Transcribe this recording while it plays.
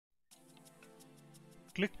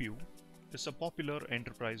Qlikview is a popular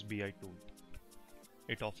enterprise BI tool.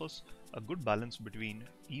 It offers a good balance between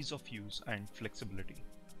ease of use and flexibility.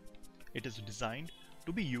 It is designed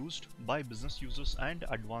to be used by business users and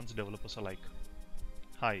advanced developers alike.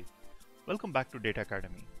 Hi, welcome back to Data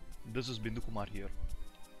Academy. This is Bindu Kumar here.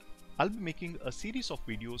 I'll be making a series of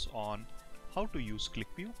videos on how to use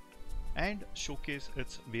Qlikview and showcase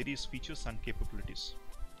its various features and capabilities.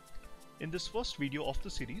 In this first video of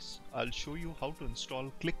the series, I'll show you how to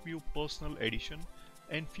install Qlikview Personal Edition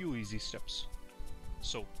in few easy steps.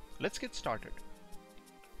 So let's get started.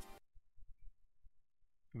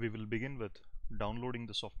 We will begin with downloading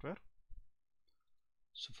the software.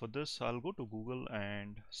 So for this, I'll go to Google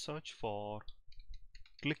and search for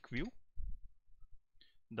Qlikview.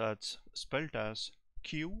 That's spelled as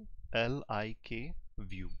Qlikview.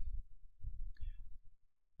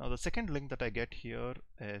 Now the second link that I get here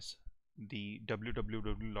is the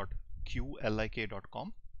www.qlik.com.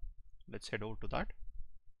 Let's head over to that.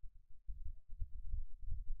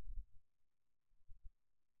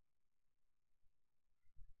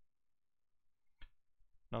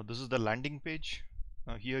 Now this is the landing page.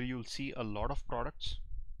 Now here you'll see a lot of products.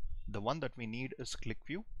 The one that we need is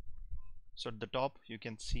Qlikview. So at the top you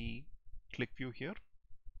can see Qlikview here,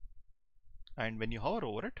 and when you hover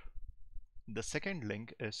over it, the second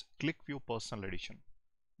link is Qlikview Personal Edition.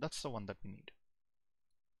 That's the one that we need.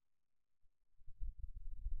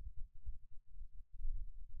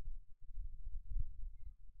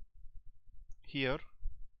 Here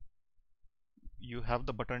you have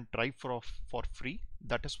the button try for free.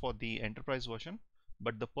 That is for the enterprise version,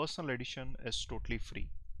 but the personal edition is totally free.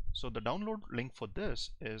 So the download link for this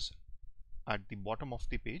is at the bottom of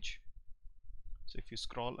the page. So if you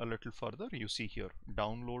scroll a little further, you see here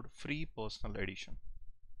download free personal edition.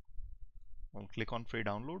 I'll click on free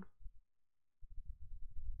download.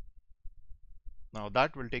 Now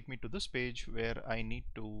that will take me to this page where I need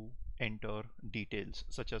to enter details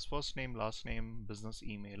such as first name, last name, business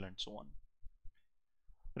email, and so on.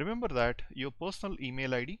 Remember that your personal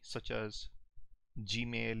email ID such as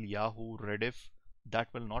Gmail, Yahoo, Rediff, that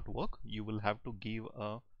will not work. You will have to give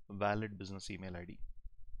a valid business email ID.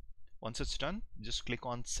 Once it's done, just click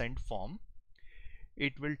on send form.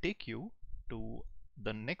 It will take you to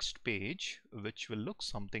the next page, which will look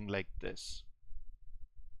something like this.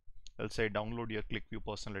 I'll say download your Qlikview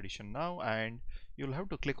Personal Edition now, and you'll have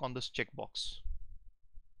to click on this checkbox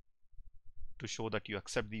to show that you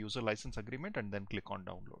accept the user license agreement, and then click on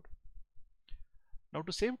download. Now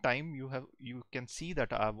to save time, you can see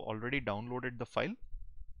that I've already downloaded the file.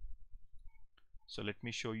 So let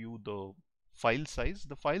me show you the file size.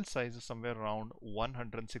 The file size is somewhere around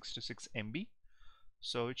 166 MB.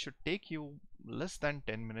 So it should take you less than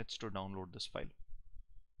 10 minutes to download this file.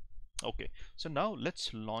 Okay, so now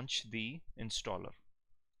let's launch the installer.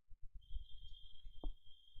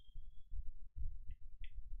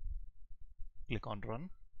 Click on run.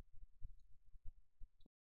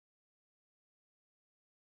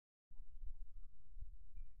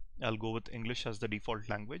 I'll go with English as the default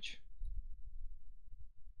language.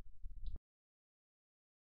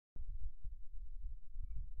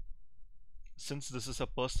 Since this is a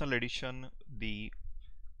personal edition, the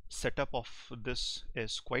setup of this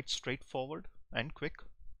is quite straightforward and quick.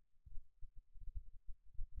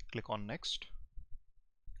 Click on next.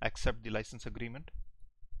 Accept the license agreement.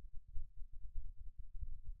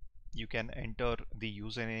 You can enter the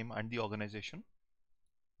username and the organization.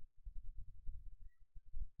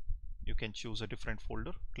 You can choose a different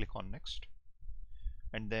folder. Click on next.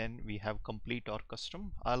 And then we have complete or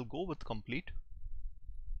custom. I'll go with complete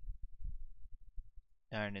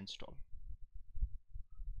and install.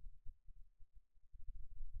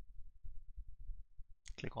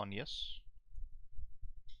 Click on yes.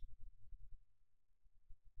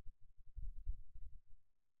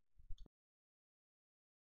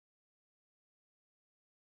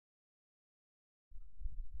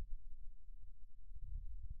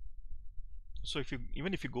 So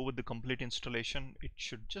even if you go with the complete installation, it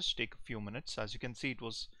should just take a few minutes. As you can see, it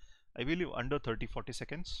was, I believe, under 30-40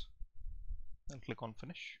 seconds. I'll click on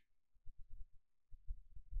finish.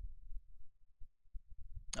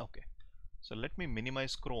 Okay, so let me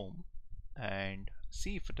minimize Chrome and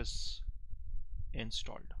see if it is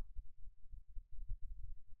installed.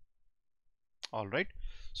 Alright,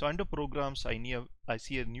 so under programs, I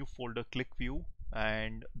see a new folder Qlikview,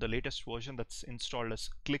 and the latest version that's installed is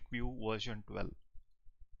Qlikview version 12.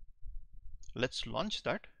 Let's launch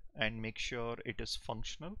that and make sure it is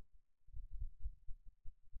functional.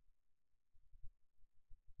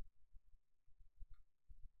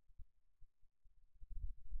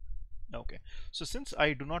 Okay, so since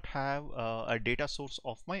I do not have a data source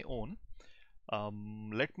of my own,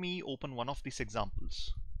 let me open one of these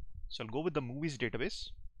examples. So I'll go with the movies database.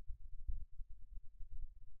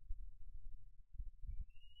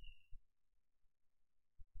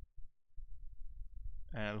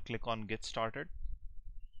 And I'll click on get started,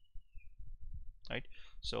 right?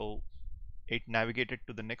 So it navigated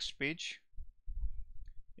to the next page.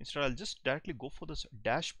 Instead, I'll just directly go for this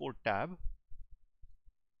dashboard tab,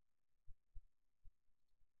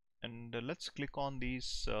 and let's click on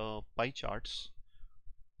these pie charts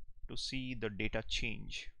to see the data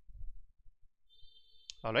change.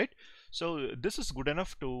 All right, so this is good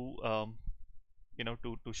enough to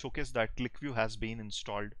to showcase that Qlikview has been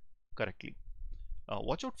installed correctly.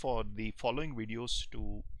 Watch out for the following videos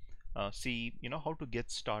to see how to get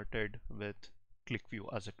started with Qlikview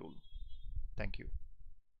as a tool. Thank you.